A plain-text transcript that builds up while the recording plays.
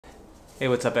Hey,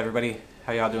 what's up everybody?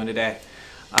 How y'all doing today?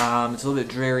 It's a little bit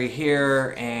dreary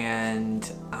here and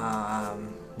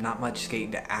not much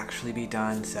skating to actually be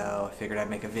done, so I figured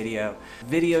I'd make a video.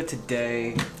 Video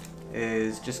today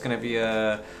is just gonna be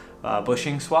a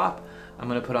bushing swap. I'm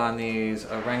gonna put on these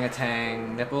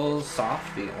Orangatang Nipples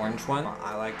soft, the orange one.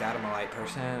 I like that, I'm a light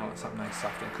person, I want something nice,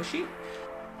 soft and cushy.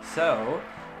 So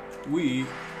we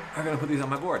are gonna put these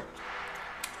on my board.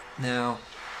 Now,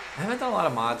 I haven't done a lot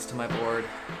of mods to my board.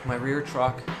 My rear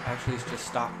truck actually is just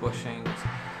stock bushings.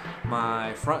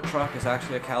 My front truck is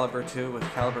actually a caliber 2 with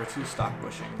caliber 2 stock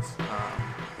bushings.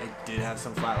 I did have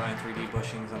some flatline 3D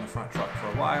bushings on the front truck for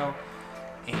a while,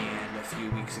 and a few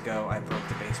weeks ago I broke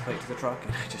the base plate to the truck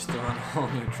and I just threw on a whole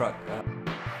new truck.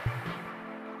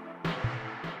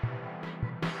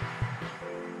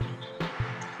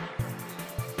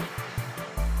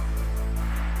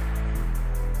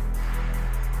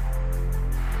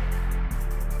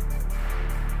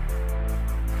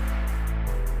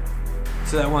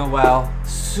 So that went well.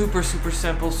 Super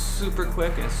simple, super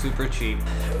quick, and super cheap.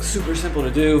 It was super simple to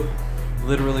do.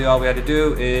 Literally all we had to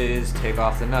do is take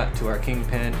off the nut to our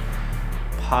kingpin,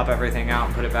 pop everything out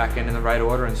and put it back in the right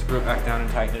order and screw it back down and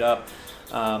tighten it up.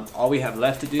 All we have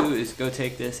left to do is go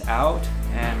take this out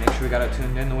and make sure we got it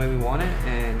tuned in the way we want it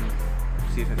and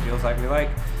see if it feels like we like.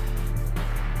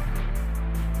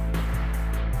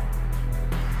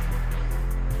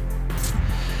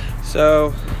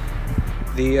 So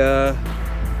the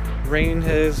rain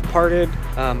has parted.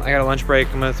 I got a lunch break.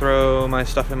 I'm gonna throw my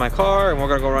stuff in my car and we're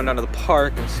gonna go run down to the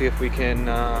park and see if we can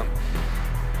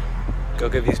go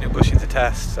give these new bushings a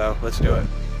test. So let's do it.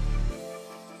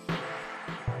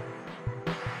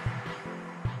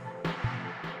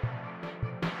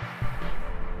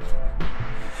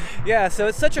 Yeah, so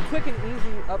it's such a quick and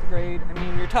easy upgrade. I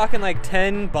mean, you're talking like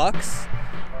 10 bucks,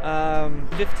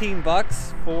 15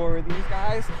 bucks for these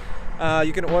guys.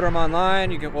 You can order them online,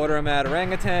 you can order them at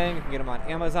Orangatang, you can get them on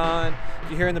Amazon.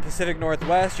 If you're here in the Pacific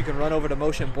Northwest, you can run over to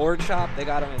Motion Board Shop. They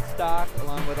got them in stock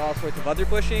along with all sorts of other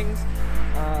bushings.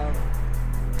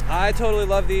 I totally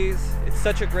love these. It's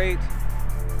such a great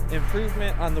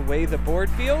improvement on the way the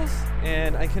board feels,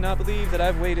 and I cannot believe that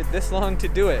I've waited this long to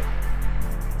do it.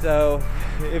 So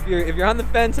if you're on the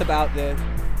fence about this,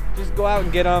 just go out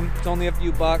and get them. It's only a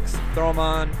few bucks. Throw them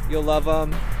on. You'll love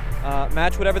them.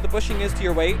 Match whatever the bushing is to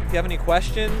your weight. If you have any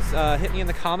questions, hit me in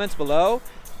the comments below.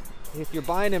 If you're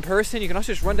buying in person, you can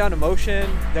also just run down to Motion.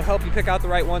 They'll help you pick out the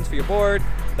right ones for your board.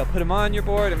 They'll put them on your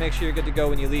board and make sure you're good to go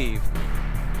when you leave.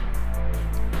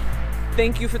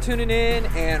 Thank you for tuning in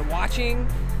and watching.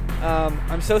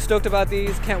 I'm so stoked about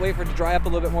these. Can't wait for it to dry up a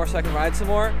little bit more so I can ride some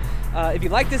more. If you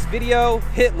like this video,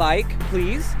 hit like,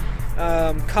 please.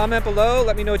 Comment below,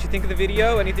 let me know what you think of the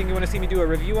video, anything you want to see me do a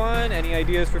review on, any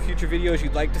ideas for future videos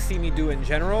you'd like to see me do in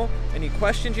general, any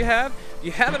questions you have. If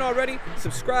you haven't already,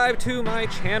 subscribe to my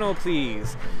channel,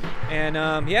 please. And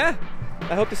yeah,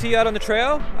 I hope to see you out on the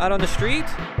trail, out on the street.